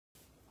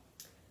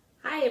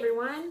Hi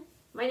everyone,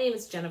 my name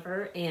is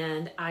Jennifer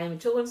and I am a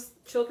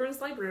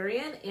children's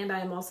librarian, and I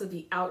am also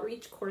the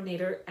outreach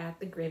coordinator at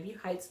the Grandview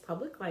Heights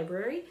Public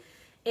Library.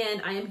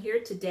 And I am here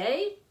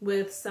today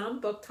with some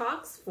book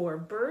talks for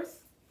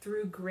birth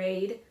through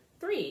grade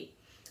 3.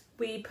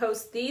 We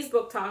post these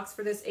book talks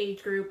for this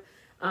age group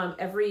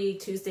every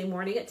Tuesday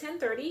morning at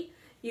 10:30.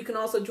 You can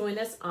also join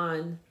us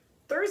on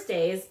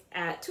Thursdays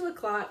at 2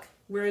 o'clock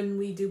when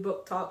we do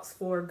book talks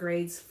for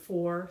grades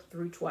 4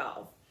 through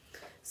 12.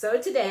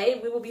 So today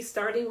we will be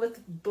starting with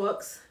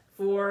books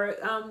for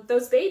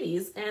those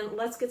babies, and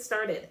let's get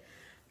started.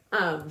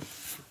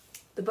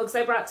 The books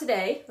I brought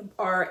today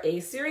are a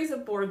series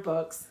of board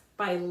books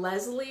by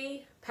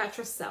Leslie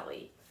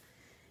Petroselli.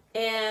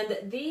 And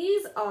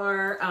these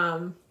are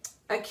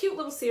a cute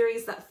little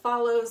series that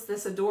follows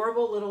this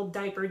adorable little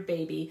diapered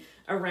baby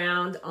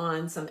around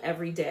on some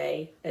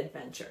everyday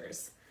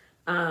adventures.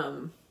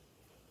 Here's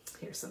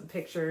some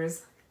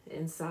pictures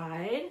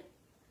inside.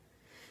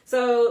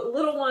 So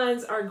little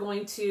ones are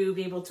going to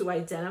be able to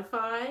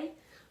identify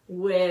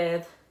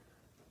with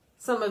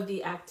some of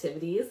the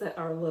activities that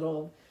our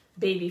little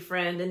baby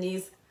friend in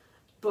these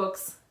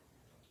books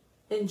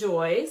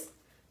enjoys.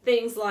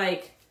 Things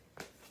like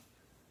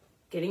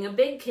getting a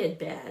big kid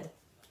bed,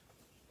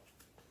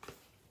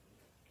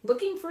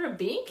 looking for a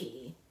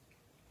binky,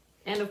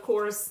 and of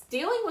course,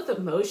 dealing with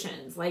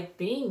emotions like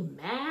being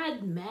mad.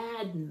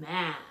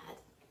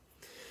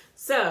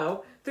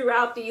 So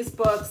throughout these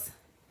books,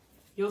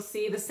 you'll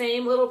see the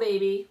same little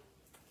baby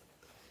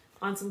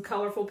on some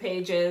colorful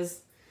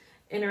pages,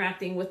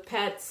 interacting with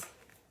pets,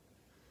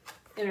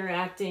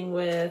 interacting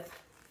with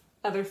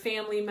other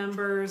family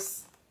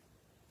members,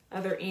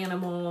 other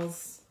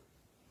animals.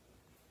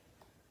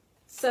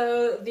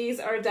 So these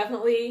are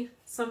definitely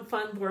some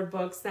fun board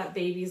books that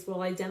babies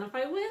will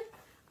identify with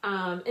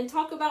and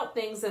talk about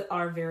things that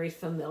are very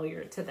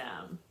familiar to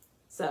them.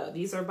 So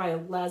these are by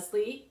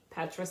Leslie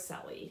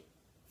Petroselli.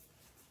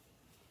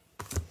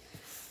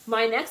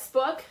 My next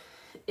book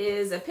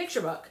is a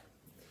picture book.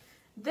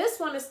 This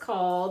one is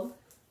called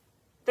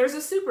There's a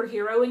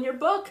Superhero in Your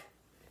Book,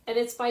 and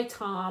it's by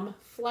Tom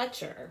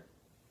Fletcher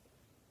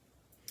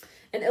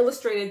and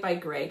illustrated by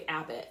Greg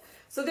Abbott.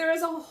 So there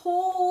is a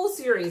whole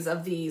series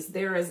of these.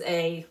 There is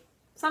a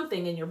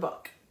something in your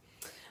book.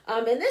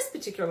 In this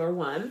particular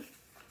one,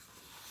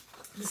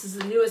 this is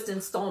the newest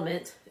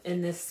installment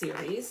in this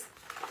series,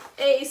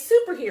 a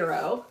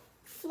superhero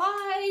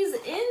flies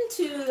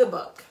into the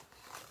book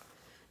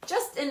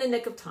just in the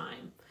nick of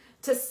time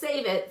to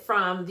save it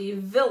from the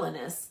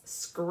villainous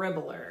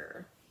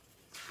Scribbler.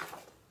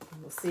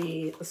 We'll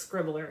see the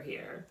Scribbler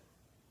here.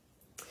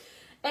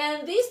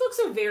 And these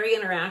books are very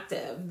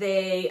interactive.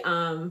 They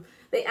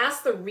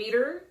ask the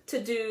reader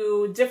to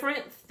do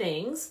different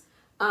things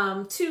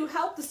to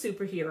help the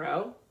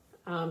superhero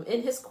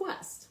in his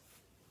quest.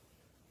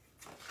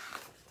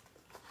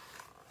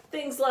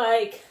 Things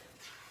like,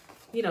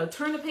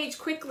 turn the page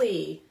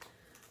quickly,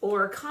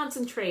 or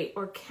concentrate,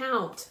 or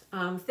count,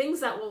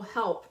 things that will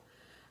help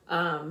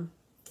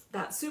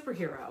that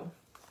superhero.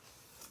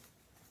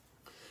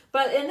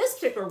 But in this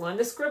particular one,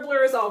 the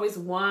Scribbler is always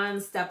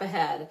one step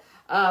ahead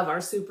of our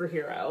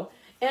superhero.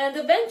 And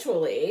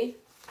eventually,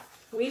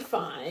 we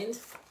find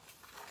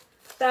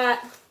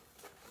that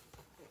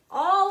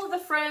all of the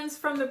friends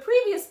from the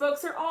previous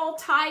books are all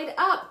tied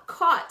up,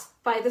 caught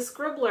by the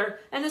Scribbler,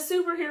 and the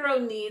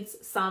superhero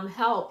needs some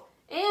help.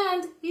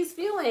 And he's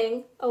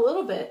feeling a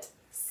little bit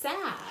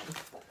sad.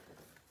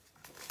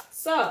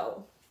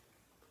 So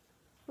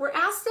we're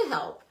asked to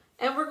help,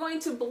 and we're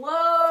going to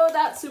blow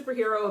that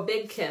superhero a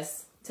big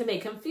kiss to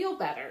make him feel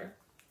better.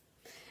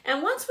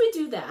 And once we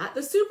do that,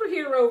 the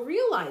superhero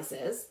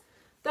realizes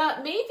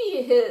that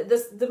maybe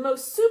the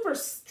most super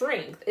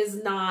strength is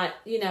not,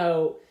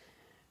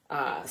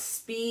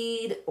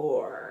 speed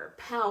or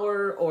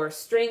power or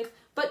strength,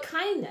 but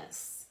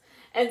kindness.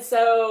 And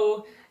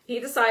so he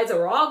decides that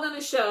we're all going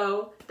to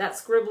show that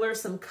Scribbler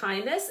some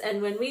kindness.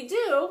 And when we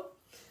do,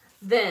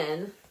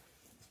 then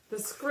the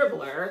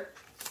Scribbler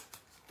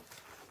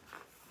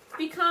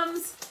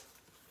becomes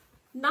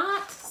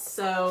not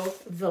so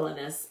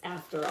villainous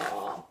after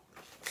all.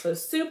 So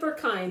super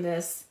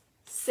kindness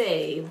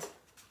saved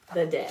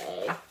the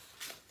day.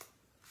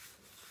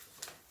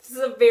 This is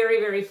a very,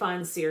 very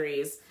fun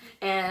series.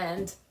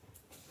 And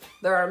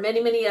there are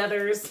many, many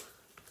others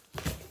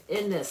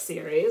in this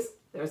series.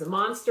 There's a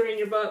monster in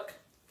your book.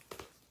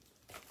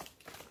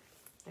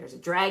 There's a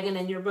dragon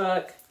in your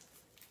book.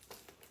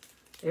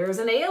 There's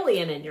an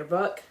alien in your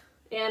book.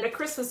 And a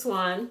Christmas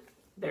one,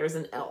 there's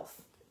an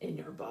elf in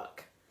your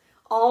book.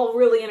 All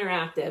really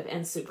interactive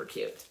and super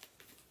cute.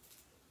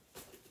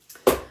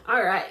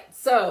 All right,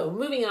 so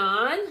moving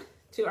on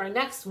to our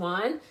next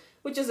one,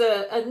 which is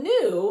a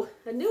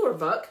newer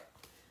book,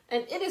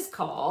 and it is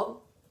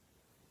called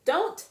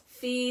Don't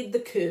Feed the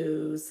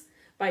Coos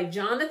by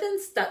Jonathan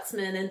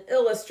Stutzman and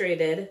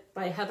illustrated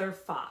by Heather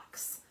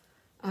Fox.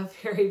 A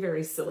very,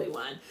 very silly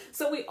one.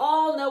 So we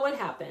all know what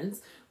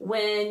happens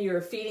when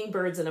you're feeding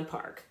birds in a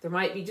park. There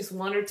might be just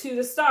one or two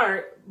to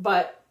start,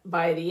 but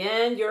by the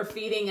end, you're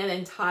feeding an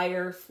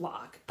entire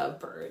flock of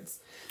birds.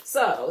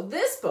 So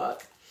this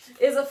book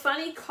is a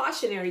funny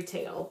cautionary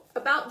tale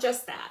about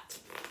just that.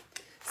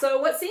 So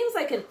what seems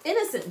like an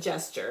innocent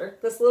gesture,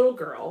 this little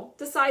girl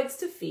decides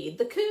to feed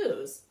the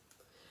coos.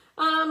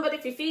 But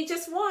if you feed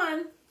just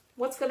one,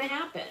 what's going to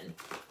happen?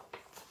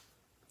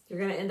 You're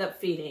going to end up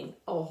feeding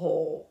a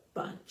whole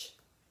bunch.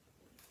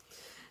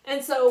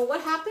 And so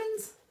what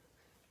happens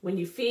when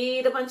you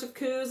feed a bunch of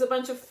coos a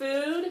bunch of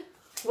food?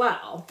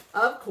 Well,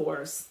 of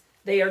course,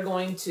 they are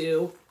going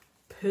to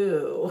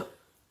poo.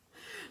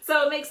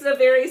 So it makes it a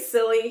very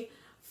silly,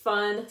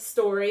 fun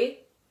story.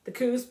 The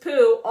coos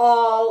poo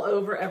all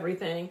over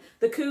everything.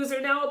 The coos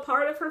are now a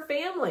part of her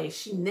family.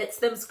 She knits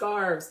them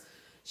scarves.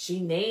 She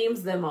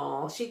names them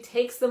all. She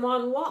takes them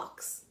on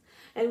walks.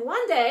 And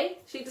one day,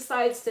 she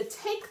decides to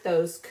take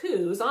those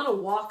coos on a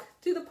walk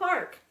to the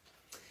park.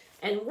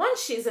 And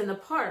once she's in the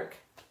park,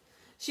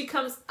 she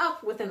comes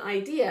up with an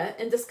idea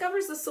and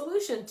discovers the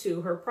solution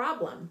to her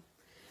problem.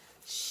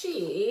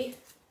 She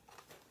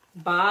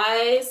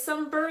buys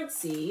some bird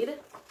seed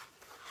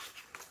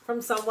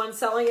from someone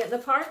selling it in the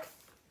park,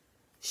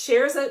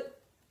 shares it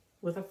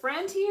with a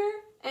friend here,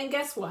 and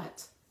guess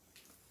what?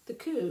 The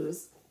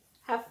coos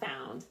have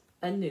found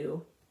a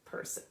new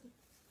person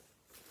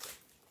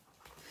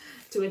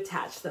to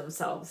attach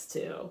themselves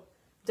to.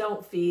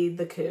 Don't feed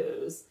the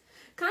coos.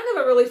 Kind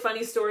of a really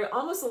funny story,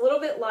 almost a little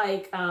bit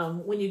like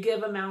when you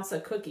give a mouse a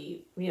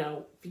cookie. You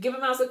know, if you give a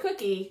mouse a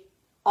cookie,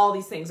 all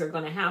these things are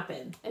going to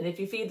happen. And if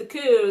you feed the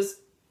coos,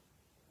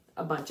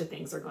 a bunch of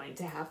things are going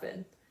to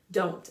happen.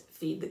 Don't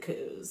feed the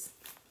coos.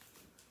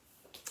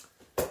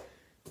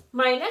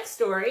 My next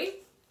story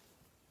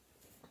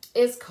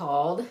is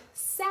called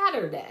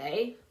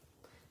Saturday,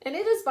 and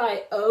it is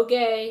by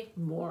Oge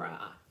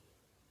Mora.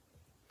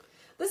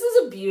 This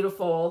is a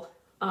beautiful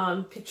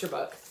picture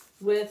book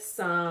with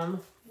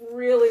some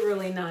really,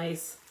 really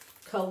nice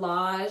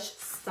collage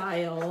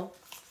style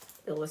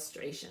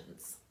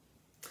illustrations.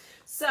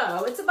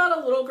 So it's about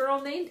a little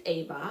girl named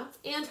Ava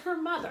and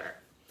her mother.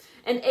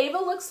 And Ava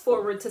looks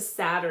forward to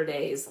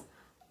Saturdays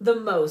the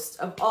most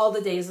of all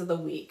the days of the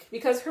week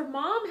because her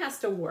mom has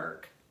to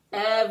work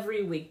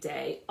every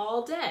weekday,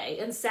 all day.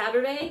 And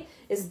Saturday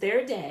is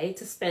their day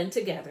to spend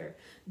together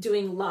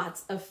doing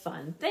lots of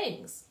fun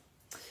things.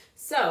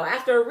 So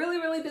after a really,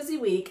 really busy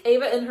week,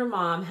 Ava and her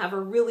mom have a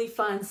really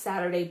fun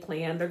Saturday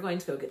plan. They're going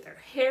to go get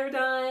their hair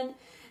done.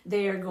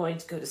 They're going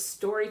to go to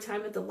story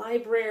time at the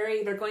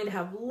library. They're going to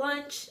have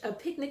lunch, a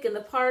picnic in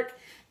the park,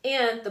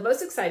 and the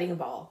most exciting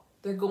of all,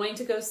 they're going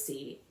to go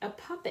see a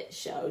puppet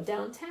show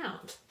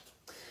downtown.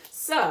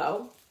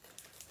 So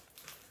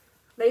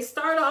they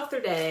start off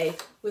their day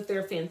with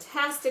their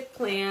fantastic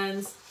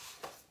plans,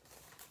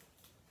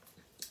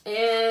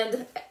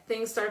 and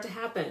things start to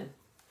happen.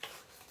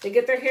 They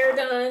get their hair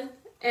done,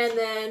 and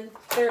then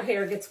their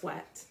hair gets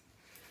wet.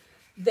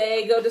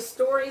 They go to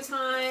story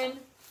time,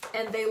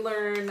 and they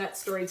learn that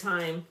story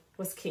time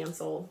was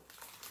canceled.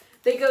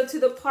 They go to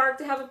the park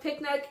to have a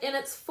picnic, and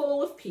it's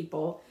full of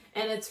people,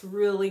 and it's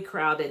really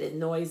crowded and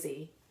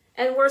noisy.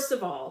 And worst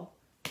of all,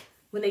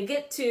 when they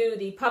get to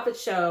the puppet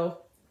show,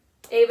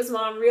 Ava's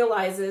mom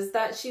realizes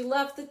that she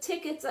left the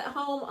tickets at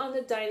home on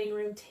the dining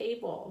room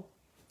table.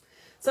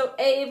 So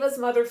Ava's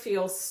mother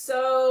feels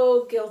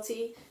so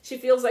guilty. She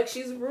feels like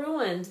she's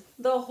ruined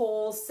the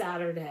whole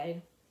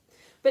Saturday.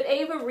 But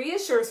Ava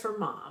reassures her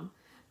mom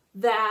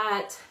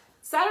that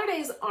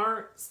Saturdays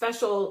aren't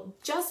special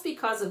just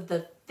because of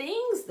the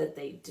things that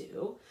they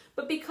do,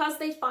 but because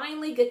they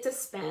finally get to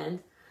spend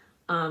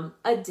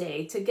a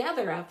day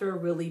together after a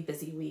really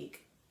busy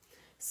week.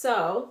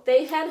 So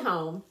they head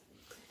home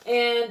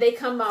and they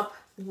come up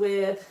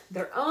with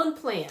their own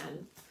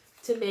plan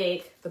to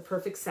make the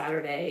perfect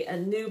Saturday, a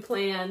new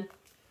plan,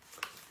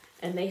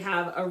 and they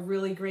have a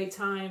really great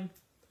time.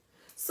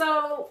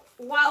 So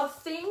while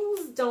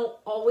things don't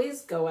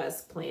always go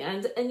as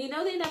planned, and you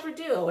know they never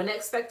do, and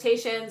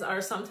expectations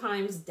are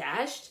sometimes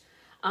dashed,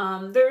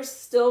 there's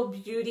still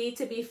beauty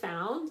to be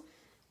found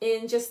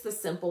in just the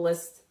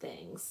simplest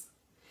things.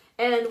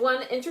 And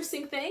one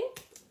interesting thing,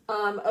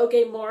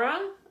 Oge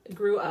Mora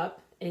grew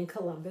up in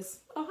Columbus,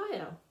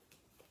 Ohio.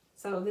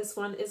 So this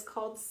one is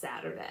called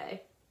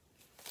Saturday.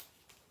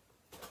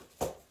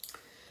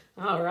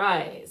 All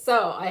right,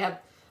 so I have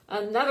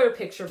another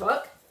picture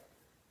book.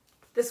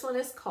 This one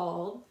is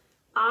called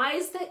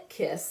Eyes That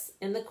Kiss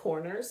in the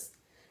Corners,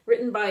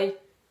 written by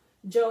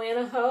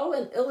Joanna Ho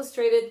and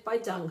illustrated by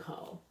Dung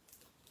Ho.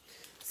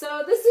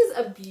 So this is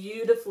a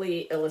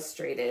beautifully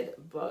illustrated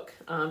book.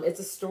 It's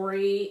a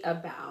story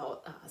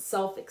about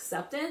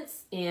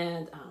self-acceptance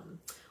and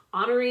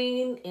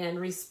honoring and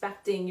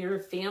respecting your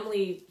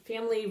family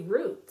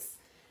roots.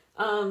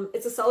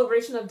 It's a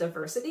celebration of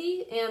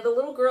diversity, and the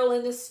little girl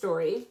in this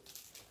story,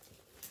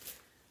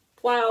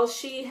 while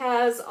she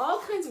has all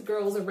kinds of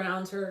girls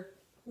around her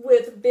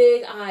with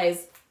big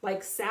eyes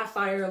like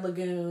sapphire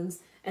lagoons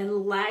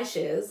and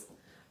lashes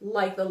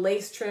like the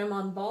lace trim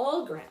on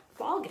ball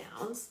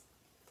gowns,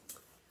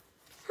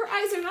 her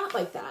eyes are not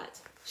like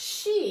that.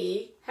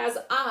 She has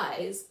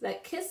eyes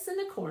that kiss in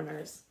the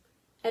corners,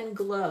 and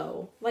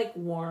glow like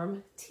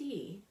warm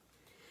tea.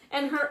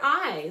 And her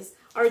eyes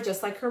are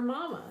just like her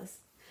mama's.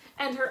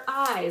 And her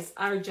eyes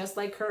are just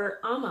like her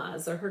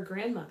amma's or her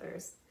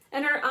grandmother's.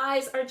 And her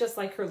eyes are just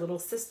like her little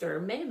sister,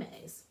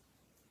 Maymay's.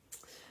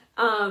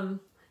 And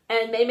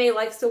Maymay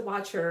likes to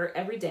watch her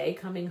every day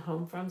coming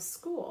home from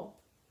school.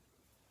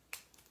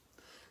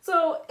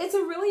 So it's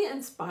a really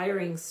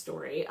inspiring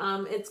story.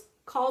 It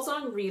calls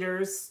on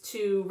readers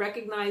to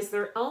recognize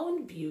their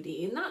own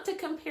beauty, not to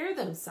compare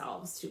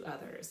themselves to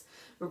others,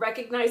 but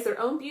recognize their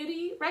own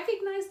beauty,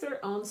 recognize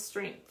their own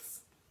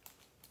strengths.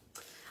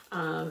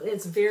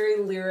 It's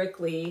very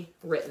lyrically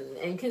written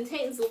and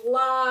contains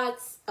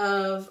lots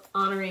of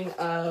honoring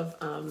of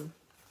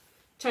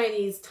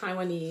Chinese,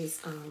 Taiwanese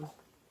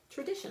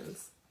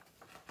traditions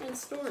and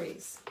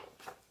stories.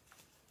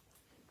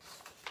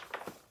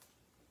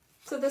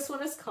 So this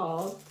one is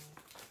called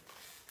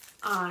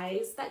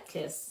Eyes That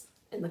Kiss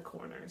in the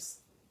Corners.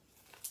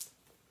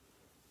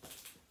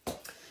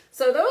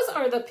 So those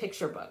are the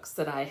picture books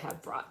that I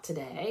have brought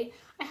today.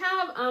 I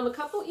have a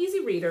couple easy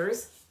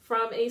readers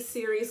from a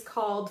series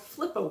called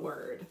Flip a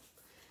Word.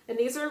 And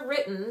these are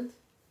written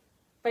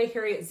by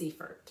Harriet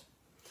Ziefert.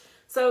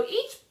 So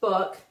each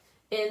book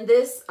in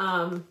this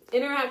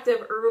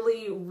interactive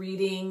early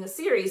reading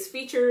series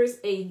features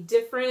a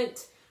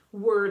different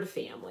word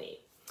family.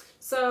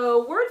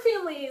 So word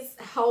families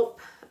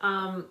help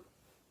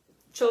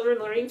children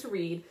learning to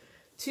read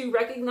to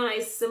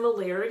recognize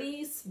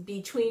similarities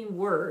between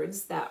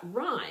words that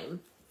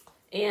rhyme.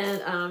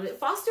 And it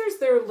fosters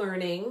their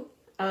learning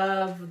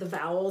of the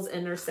vowels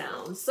and their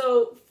sounds.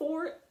 So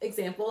for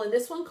example, in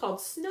this one called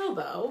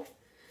Snowbow,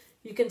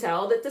 you can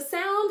tell that the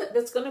sound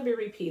that's going to be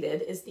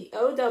repeated is the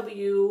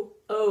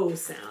O-W-O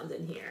sound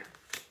in here.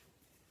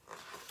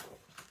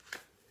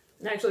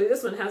 And actually,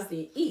 this one has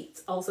the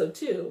eat also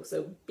too.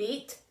 So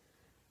beat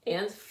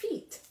and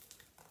feet.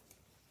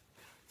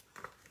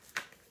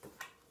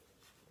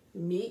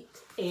 Meet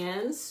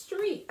and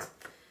street.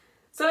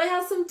 So it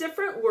has some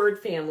different word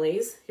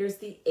families. Here's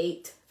the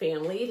ate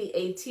family, the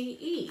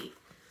A-T-E.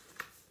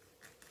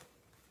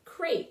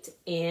 Crate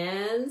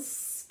and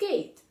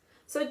skate.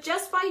 So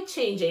just by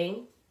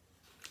changing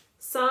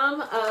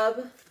some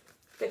of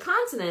the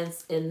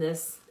consonants in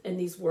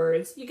these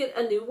words, you get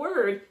a new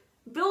word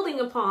building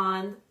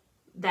upon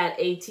that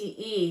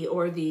ATE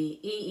or the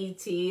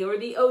EET or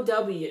the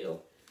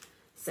OW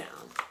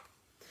sound.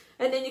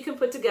 And then you can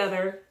put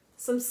together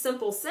some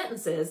simple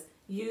sentences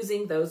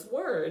using those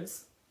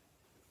words.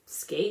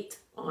 Skate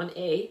on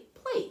a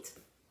plate.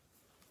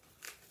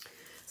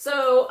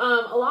 So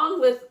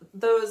along with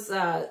those,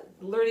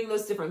 learning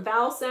those different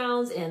vowel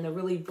sounds and the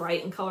really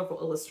bright and colorful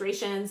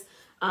illustrations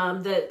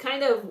that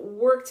kind of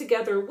work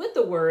together with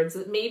the words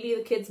that maybe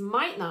the kids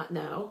might not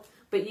know,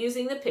 but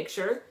using the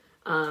picture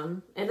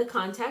and the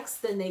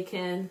context, then they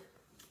can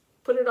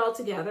put it all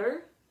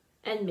together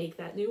and make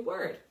that new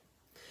word.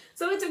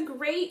 So it's a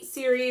great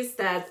series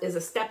that is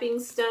a stepping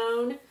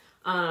stone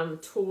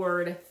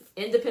toward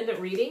independent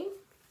reading,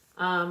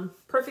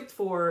 perfect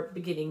for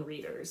beginning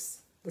readers.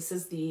 This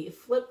is the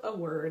Flip a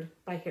Word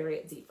by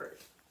Harriet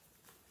Ziefert.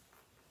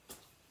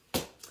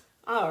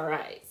 All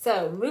right,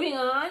 so moving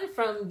on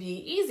from the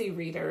easy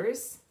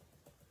readers,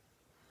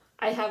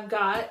 I have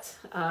got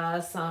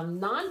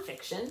some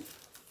nonfiction.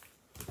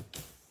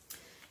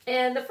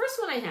 And the first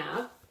one I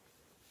have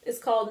is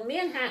called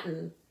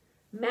Manhattan,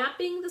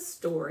 Mapping the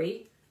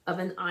Story of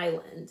an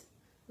Island,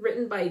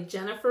 written by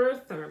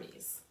Jennifer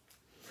Thermes.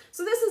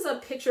 So this is a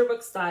picture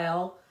book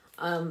style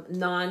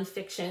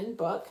nonfiction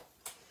book.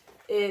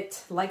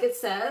 It, like it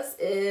says,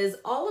 is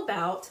all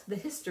about the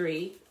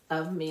history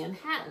of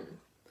Manhattan.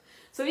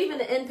 So even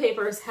the end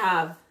papers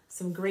have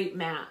some great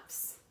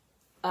maps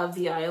of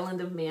the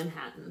island of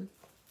Manhattan,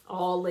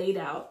 all laid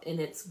out in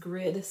its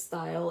grid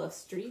style of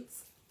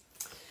streets.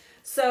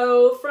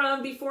 So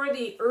from before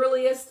the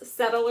earliest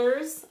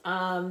settlers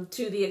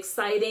to the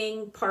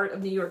exciting part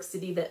of New York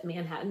City that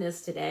Manhattan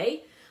is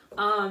today,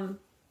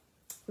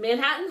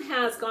 Manhattan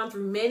has gone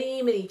through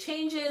many, many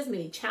changes,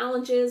 many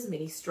challenges,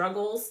 many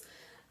struggles.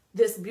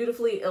 This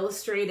beautifully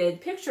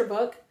illustrated picture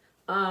book,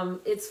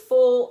 it's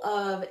full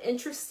of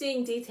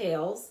interesting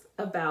details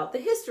about the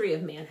history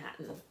of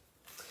Manhattan.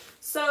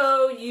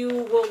 So you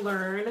will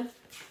learn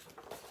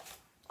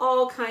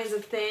all kinds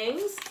of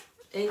things,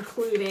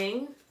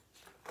 including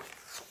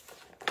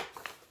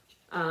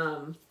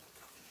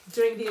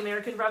during the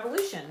American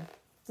Revolution,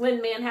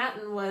 when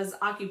Manhattan was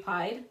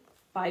occupied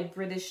by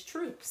British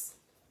troops.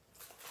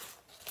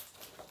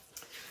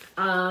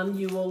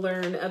 You will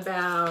learn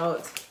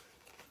about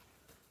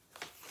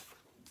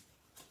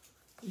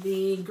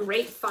the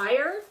Great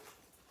Fire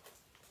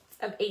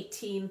of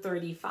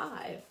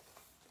 1835,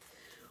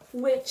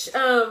 which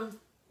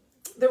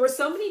there were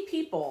so many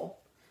people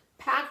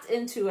packed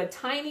into a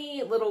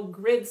tiny little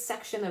grid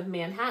section of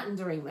Manhattan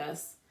during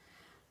this,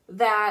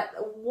 that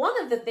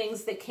one of the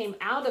things that came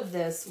out of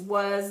this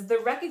was the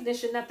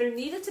recognition that there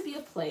needed to be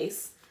a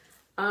place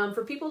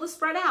for people to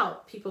spread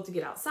out, people to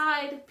get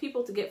outside,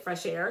 people to get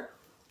fresh air,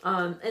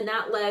 and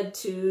that led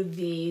to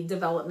the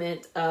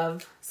development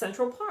of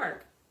Central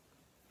Park.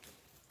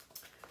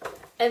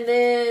 And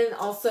then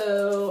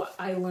also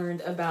I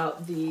learned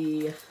about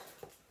the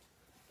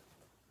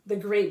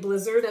Great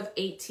Blizzard of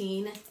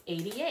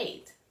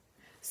 1888.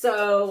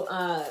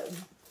 So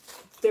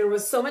there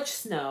was so much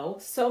snow,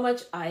 so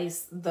much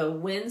ice, the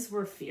winds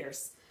were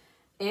fierce,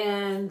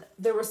 and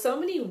there were so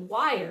many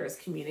wires,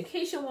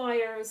 communication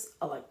wires,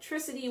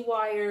 electricity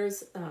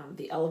wires,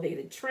 the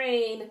elevated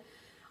train,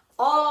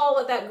 all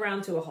of that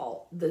ground to a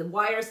halt. The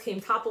wires came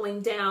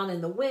toppling down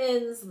in the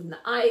winds and the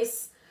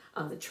ice,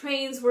 the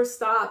trains were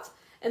stopped,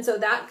 and so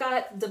that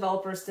got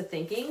developers to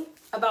thinking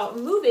about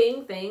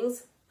moving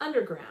things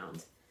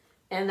underground.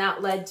 And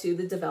that led to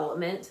the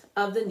development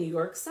of the New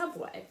York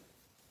subway,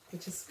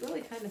 which is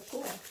really kind of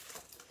cool.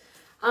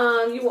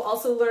 You will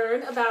also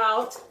learn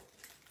about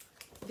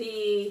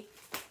the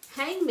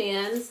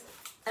Hangman's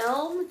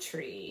Elm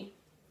Tree,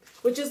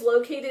 which is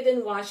located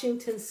in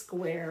Washington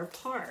Square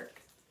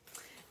Park.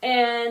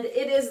 And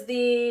it is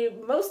the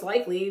most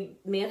likely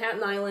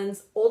Manhattan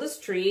Island's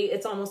oldest tree.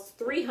 It's almost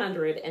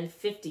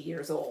 350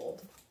 years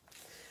old.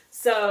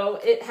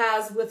 So it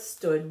has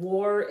withstood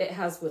war, it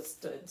has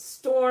withstood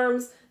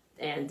storms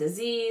and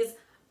disease,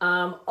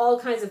 all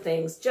kinds of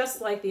things, just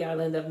like the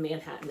island of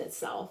Manhattan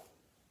itself.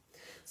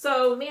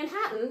 So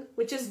Manhattan,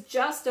 which is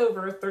just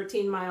over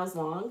 13 miles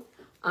long,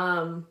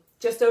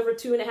 just over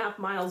 2.5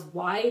 miles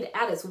wide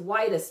at its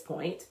widest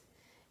point,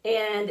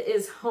 and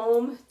is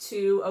home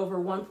to over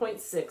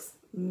 1.6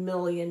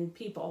 million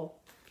people.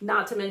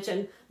 Not to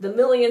mention the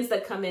millions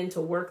that come in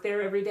to work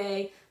there every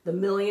day, the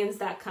millions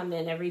that come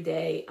in every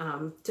day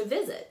to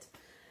visit.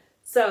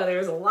 So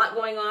there's a lot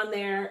going on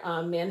there.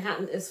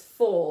 Manhattan is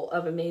full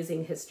of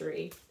amazing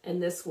history,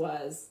 and this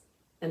was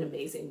an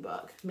amazing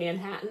book.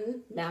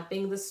 Manhattan,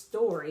 Mapping the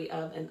Story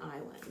of an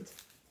Island.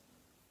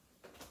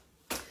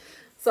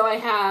 So I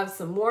have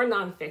some more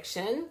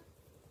nonfiction.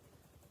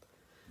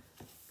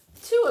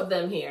 2 of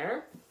them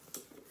here.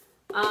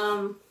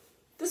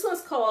 This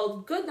one's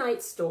called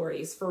Goodnight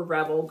Stories for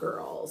Rebel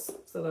Girls.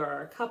 So there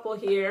are a couple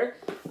here.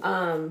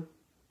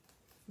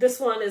 This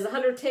one is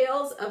 100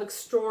 Tales of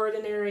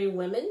Extraordinary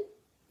Women.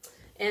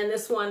 And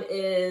this one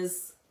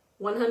is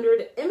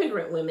 100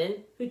 Immigrant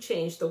Women Who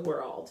Changed the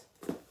World.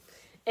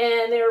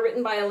 And they were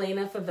written by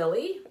Elena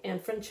Favilli and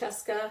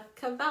Francesca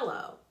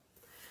Cavello.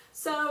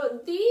 So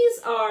these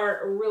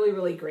are really,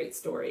 really great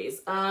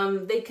stories.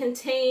 They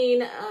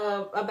contain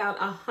about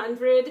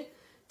 100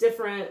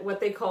 different, what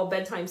they call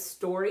bedtime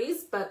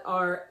stories, but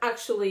are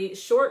actually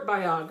short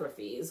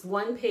biographies,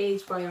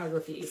 one-page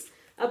biographies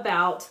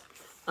about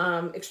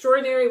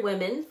extraordinary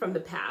women from the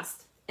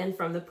past and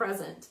from the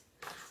present.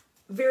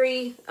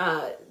 Very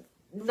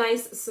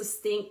nice,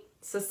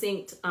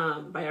 succinct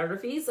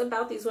biographies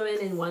about these women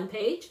in one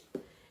page,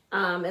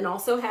 and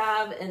also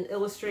have an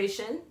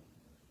illustration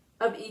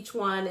of each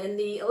one. And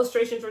the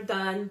illustrations are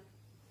done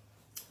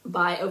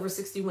by over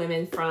 60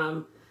 women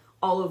from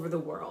all over the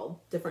world,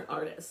 different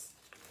artists.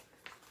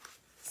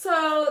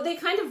 So they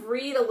kind of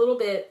read a little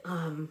bit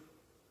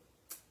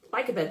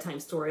like a bedtime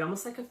story,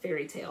 almost like a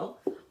fairy tale,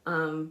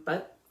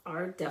 but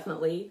are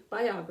definitely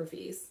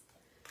biographies.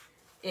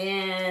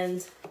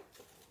 And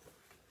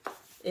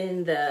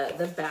in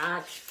the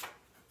back,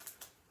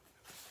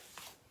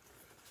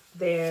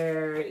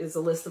 there is a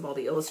list of all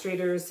the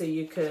illustrators, so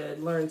you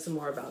could learn some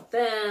more about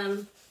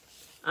them.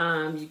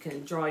 You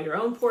can draw your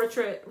own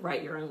portrait,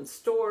 write your own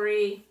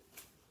story.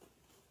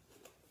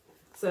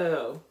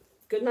 So,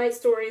 Goodnight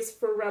Stories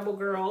for Rebel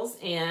Girls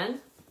and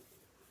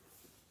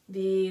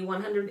the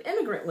 100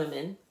 Immigrant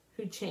Women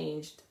Who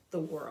Changed the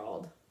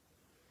World.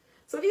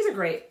 So these are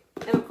great.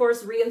 And of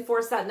course,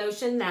 reinforce that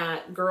notion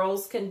that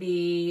girls can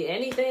be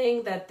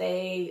anything that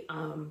they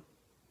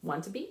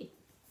want to be.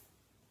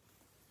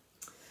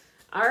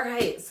 All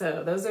right,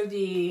 so those are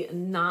the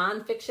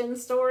nonfiction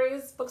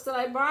stories, books that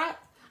I brought.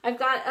 I've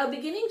got a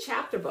beginning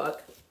chapter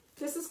book.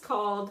 This is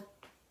called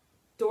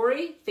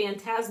Dory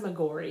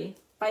Phantasmagory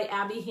by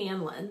Abby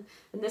Hanlon.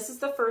 And this is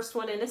the first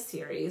one in a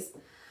series.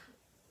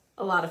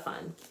 A lot of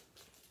fun.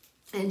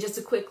 And just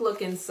a quick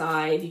look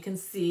inside, you can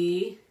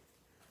see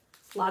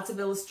lots of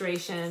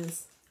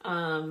illustrations,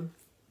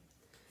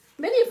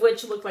 many of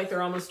which look like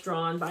they're almost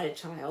drawn by a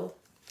child.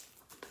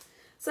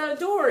 So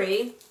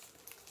Dory,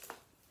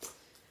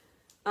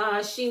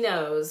 she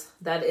knows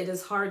that it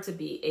is hard to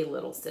be a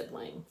little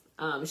sibling.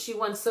 She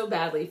wants so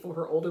badly for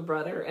her older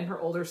brother and her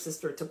older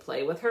sister to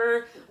play with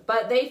her,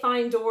 but they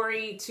find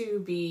Dory to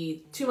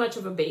be too much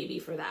of a baby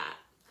for that.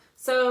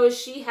 So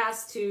she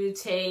has to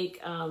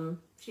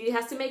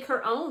make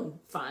her own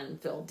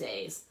fun-filled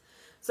days.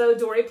 So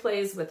Dory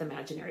plays with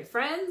imaginary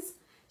friends,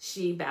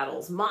 she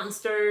battles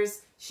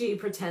monsters, she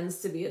pretends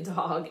to be a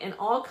dog, and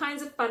all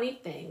kinds of funny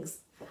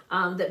things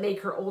that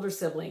make her older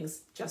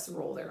siblings just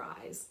roll their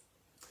eyes.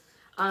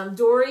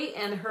 Dory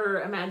and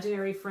her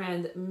imaginary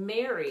friend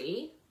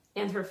Mary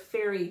and her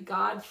fairy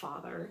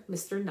godfather,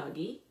 Mr.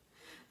 Nuggy,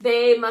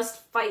 they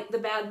must fight the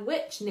bad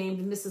witch named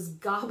Mrs.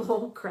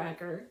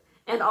 Gobblecracker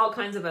and all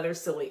kinds of other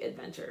silly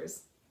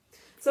adventures.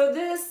 So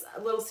this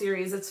little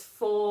series, it's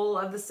full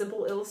of the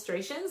simple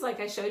illustrations like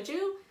I showed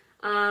you,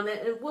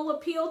 It will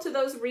appeal to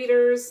those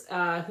readers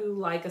who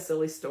like a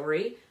silly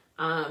story,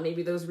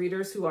 maybe those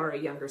readers who are a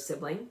younger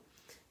sibling,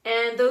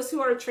 and those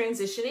who are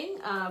transitioning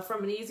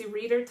from an easy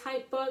reader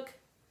type book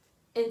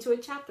into a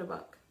chapter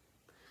book.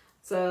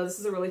 So this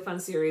is a really fun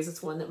series.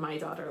 It's one that my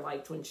daughter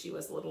liked when she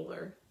was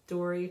littler.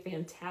 Dory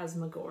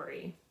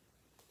Phantasmagory.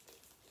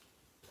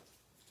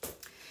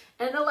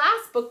 And the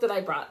last book that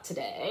I brought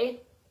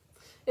today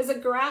is a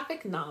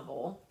graphic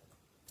novel.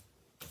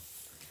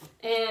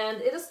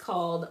 And it is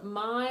called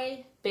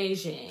My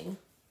Beijing,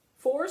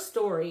 4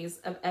 Stories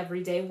of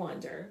Everyday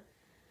Wonder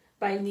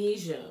by Ni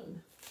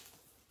Jun.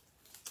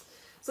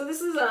 So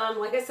this is,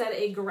 like I said,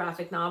 a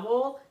graphic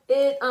novel.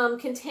 It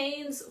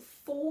contains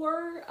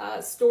 4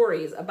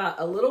 stories about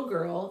a little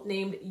girl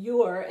named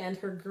Yor and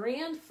her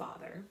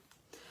grandfather.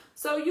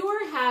 So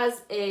Yor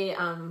has a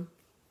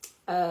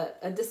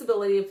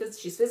disability.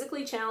 She's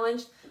physically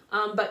challenged,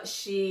 but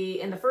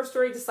she, in the first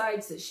story,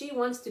 decides that she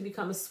wants to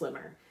become a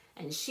swimmer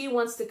and she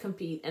wants to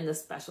compete in the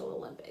Special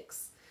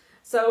Olympics.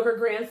 So her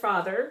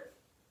grandfather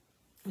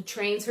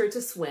trains her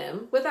to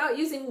swim without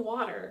using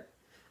water.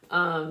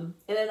 In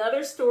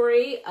another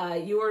story,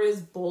 Yor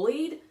is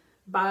bullied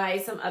by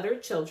some other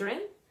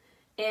children,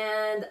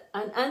 and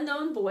an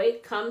unknown boy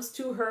comes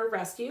to her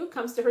rescue,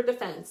 comes to her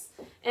defense.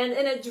 And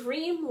in a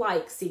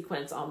dream-like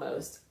sequence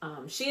almost,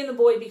 she and the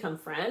boy become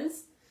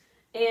friends.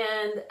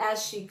 And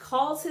as she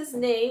calls his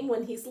name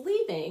when he's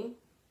leaving,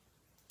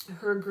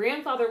 her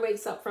grandfather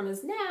wakes up from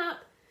his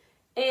nap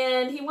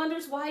and he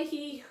wonders why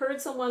he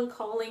heard someone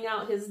calling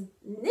out his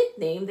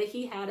nickname that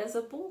he had as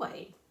a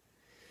boy.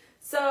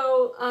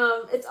 So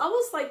it's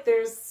almost like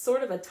there's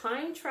sort of a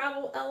time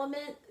travel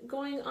element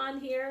going on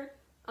here,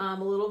 a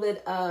little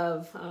bit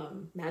of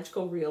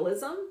magical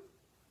realism.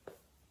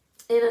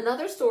 In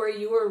another story,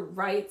 Yor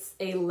writes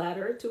a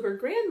letter to her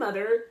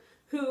grandmother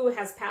who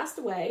has passed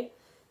away.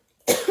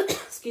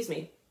 Excuse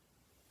me.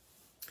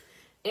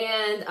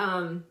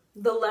 And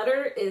the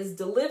letter is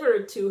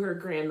delivered to her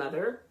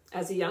grandmother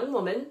as a young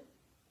woman.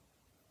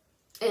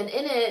 And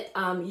in it,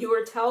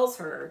 Yor tells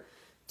her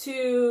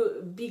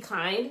to be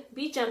kind,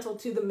 be gentle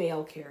to the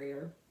mail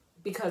carrier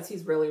because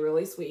he's really,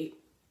 really sweet.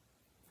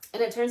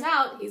 And it turns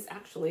out he's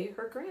actually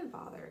her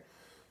grandfather.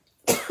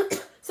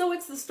 So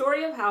it's the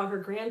story of how her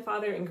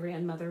grandfather and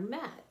grandmother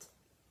met.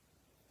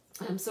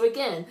 So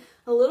again,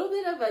 a little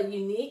bit of a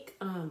unique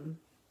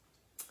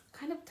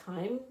kind of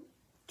time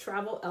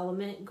travel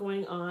element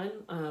going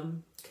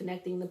on,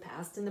 connecting the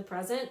past and the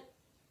present.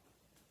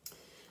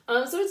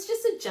 So it's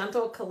just a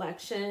gentle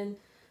collection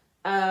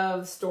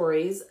of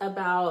stories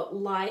about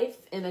life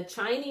in a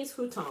Chinese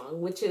hutong,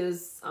 which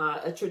is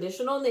a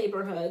traditional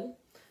neighborhood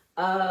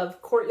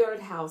of courtyard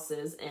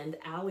houses and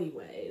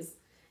alleyways.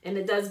 And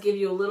it does give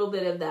you a little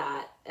bit of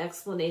that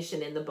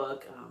explanation in the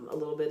book, a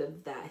little bit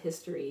of that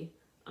history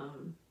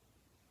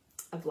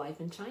of life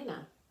in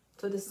China.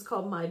 So this is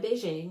called My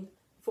Beijing,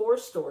 4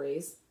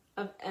 Stories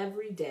of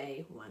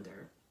Everyday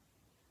Wonder.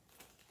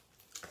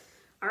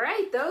 All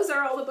right, those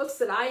are all the books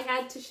that I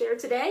had to share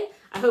today.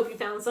 I hope you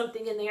found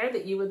something in there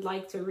that you would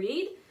like to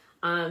read.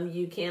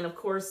 You can, of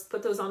course,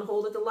 put those on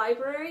hold at the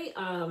library,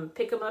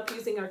 pick them up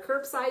using our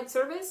curbside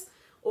service,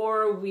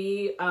 or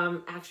we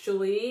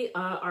actually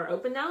are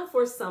open now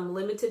for some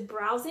limited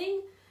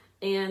browsing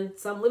and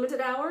some limited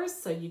hours,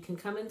 so you can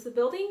come into the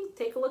building,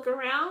 take a look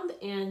around,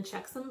 and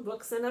check some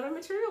books and other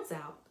materials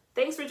out.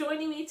 Thanks for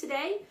joining me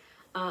today.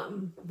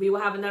 We will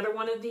have another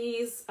one of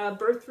these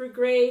birth through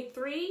grade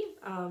 3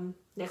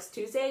 next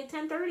Tuesday at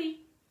 10:30.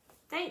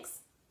 Thanks.